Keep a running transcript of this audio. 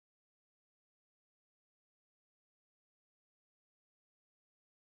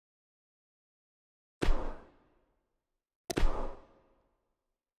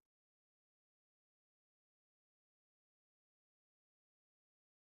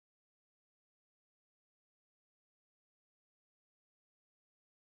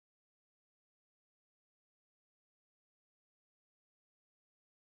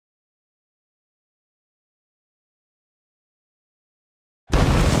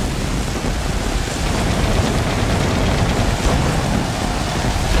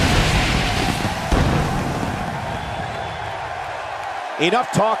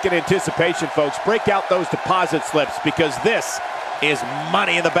Enough talk and anticipation, folks. Break out those deposit slips because this is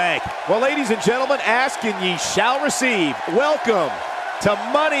Money in the Bank. Well, ladies and gentlemen, ask and ye shall receive. Welcome to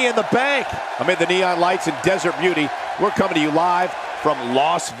Money in the Bank. Amid the neon lights and desert beauty, we're coming to you live from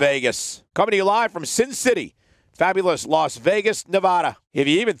Las Vegas. Coming to you live from Sin City, fabulous Las Vegas, Nevada. If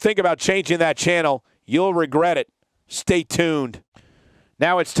you even think about changing that channel, you'll regret it. Stay tuned.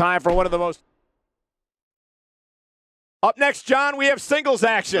 Now it's time for one of the most... Up next, John, we have singles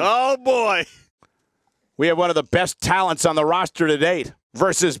action. Oh, boy. We have one of the best talents on the roster to date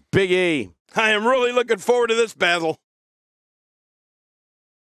versus Big E. I am really looking forward to this battle.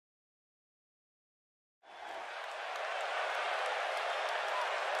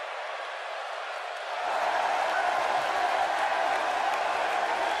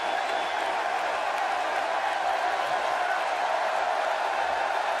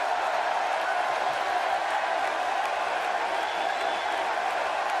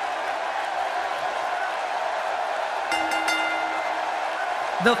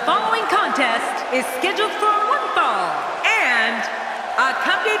 The following contest is scheduled for one fall and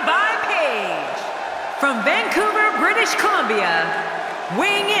accompanied by Paige. From Vancouver, British Columbia,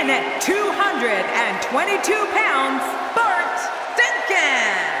 weighing in at 222 pounds, Barney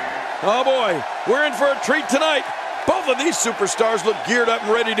Duncan. Oh boy, we're in for a treat tonight. Both of these superstars look geared up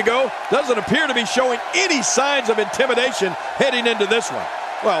and ready to go. Doesn't appear to be showing any signs of intimidation heading into this one.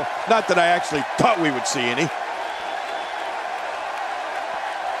 Well, not that I actually thought we would see any.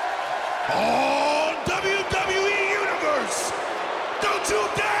 Oh, WWE Universe, don't you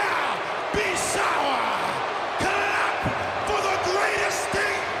dare be sour. Clap for the greatest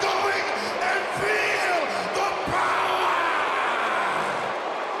thing going and feel the power.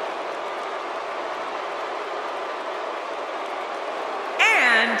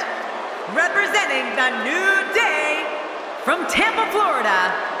 And representing the New Day from Tampa,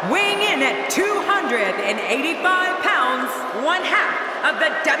 Florida, weighing in at 285 pounds, one half of the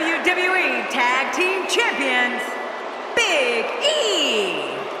WWE Tag Team Champions, Big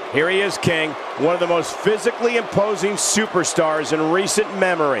E. Here he is, King, one of the most physically imposing superstars in recent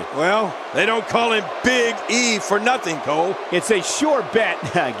memory. Well, they don't call him Big E for nothing, Cole. It's a sure bet.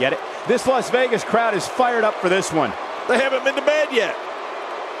 Get it? This Las Vegas crowd is fired up for this one. They haven't been to bed yet.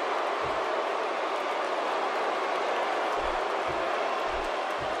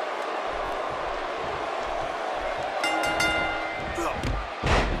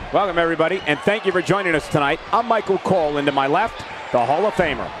 Welcome, everybody, and thank you for joining us tonight. I'm Michael Cole, and to my left, the Hall of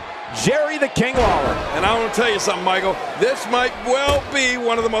Famer, Jerry the King Lawler. And I want to tell you something, Michael. This might well be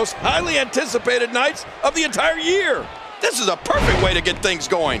one of the most highly anticipated nights of the entire year. This is a perfect way to get things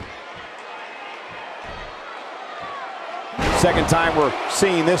going. Second time we're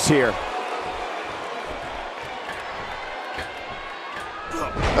seeing this here.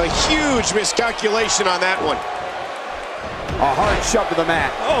 A huge miscalculation on that one. A hard shove to the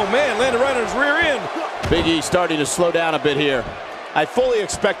mat. Oh, man, landed right on his rear end. Big E starting to slow down a bit here. I fully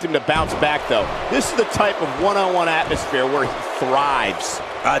expect him to bounce back, though. This is the type of one-on-one atmosphere where he thrives.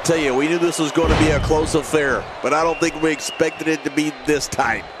 I tell you, we knew this was going to be a close affair, but I don't think we expected it to be this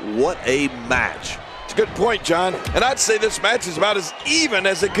tight. What a match. It's a good point, John. And I'd say this match is about as even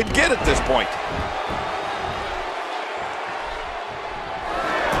as it could get at this point.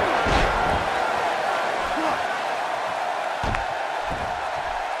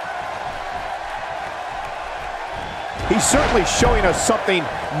 He's certainly showing us something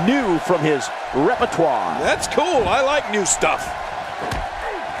new from his repertoire. That's cool. I like new stuff.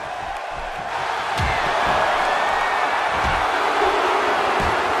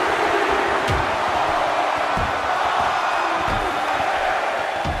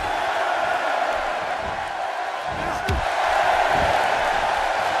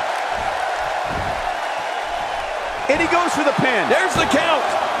 And he goes for the pin. There's the count.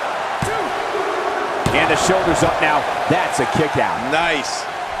 And the shoulders up now. That's a kick out. Nice.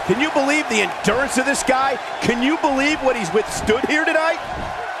 Can you believe the endurance of this guy? Can you believe what he's withstood here tonight?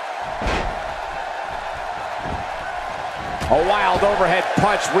 A wild overhead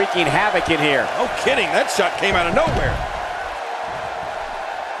punch wreaking havoc in here. No kidding. That shot came out of nowhere.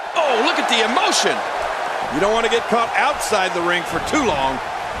 Oh, look at the emotion. You don't want to get caught outside the ring for too long.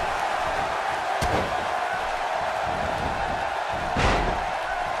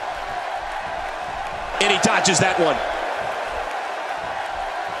 And he dodges that one.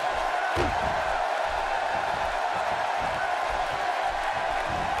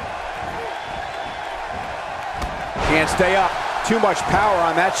 Can't stay up. Too much power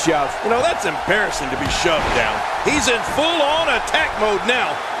on that shove. You know, that's embarrassing to be shoved down. He's in full-on attack mode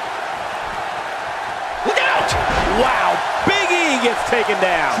now. Look out! Wow, Big E gets taken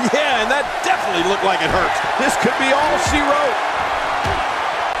down. Yeah, and that definitely looked like it hurts. This could be all she wrote.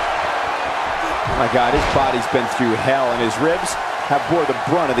 Oh my God, his body's been through hell, and his ribs have bore the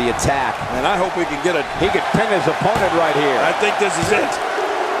brunt of the attack. And I hope we can get He could pin his opponent right here. I think this is it.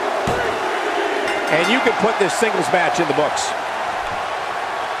 And you can put this singles match in the books.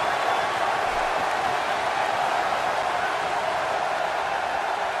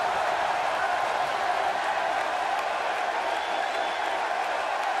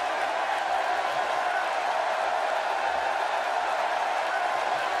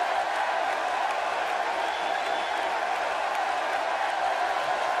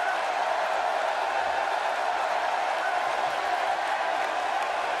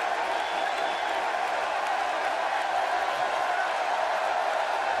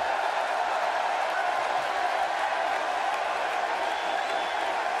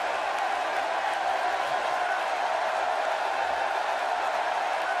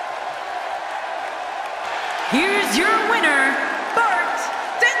 Here's your winner, Barney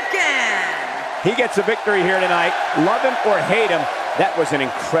Duncan. He gets a victory here tonight. Love him or hate him, that was an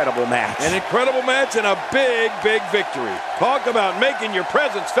incredible match. An incredible match and a big, big victory. Talk about making your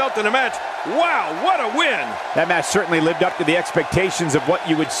presence felt in a match. Wow, what a win. That match certainly lived up to the expectations of what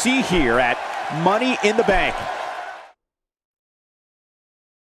you would see here at Money in the Bank.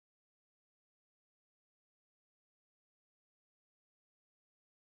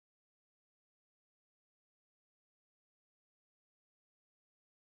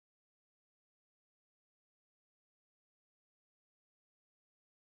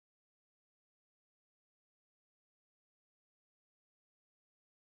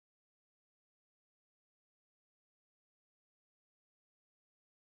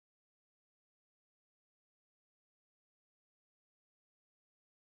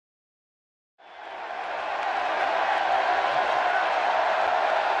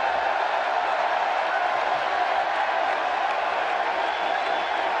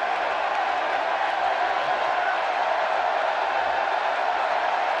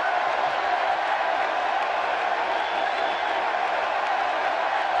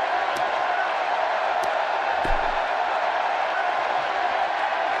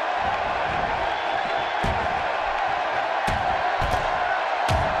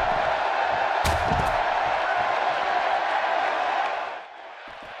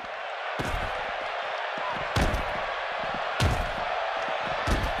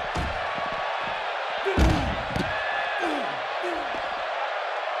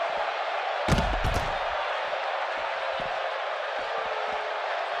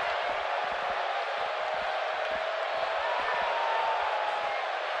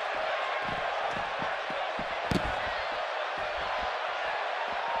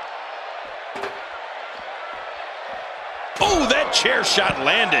 Oh, that chair shot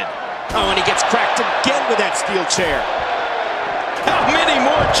landed. Oh, and he gets cracked again with that steel chair. How many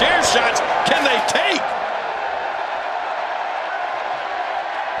more chair shots can they take?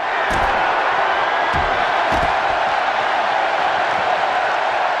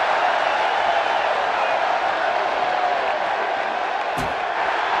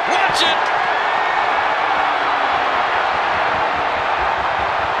 Watch it.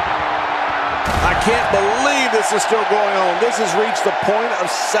 I can't believe this is still going on. This has reached the point of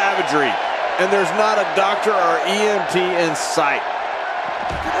savagery, and there's not a doctor or EMT in sight.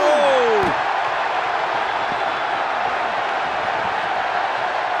 Oh!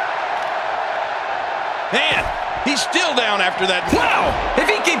 Man, he's still down after that. Wow! If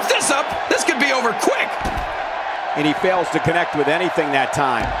he keeps this up, this could be over quick. And he fails to connect with anything that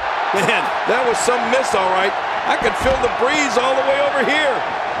time. Man, that was some miss, all right. I could feel the breeze all the way over here.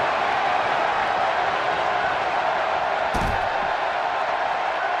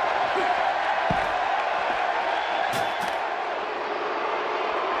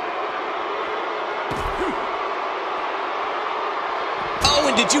 Oh,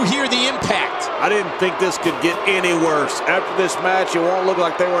 and did you hear the impact? I didn't think this could get any worse. After this match, it won't look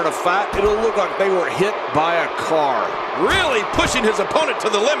like they were in a fight. It'll look like they were hit by a car. Really pushing his opponent to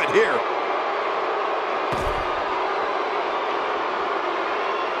the limit here.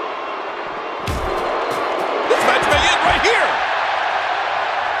 This match may end right here.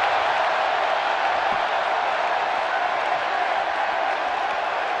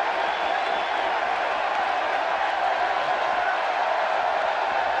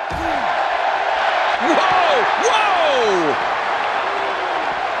 Whoa! Whoa!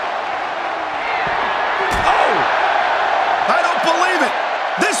 Oh! I don't believe it.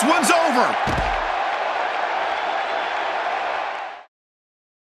 This one's over.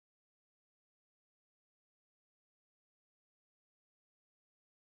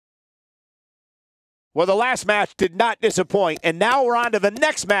 Well, the last match did not disappoint, and now we're on to the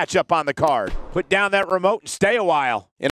next matchup on the card. Put down that remote and stay a while.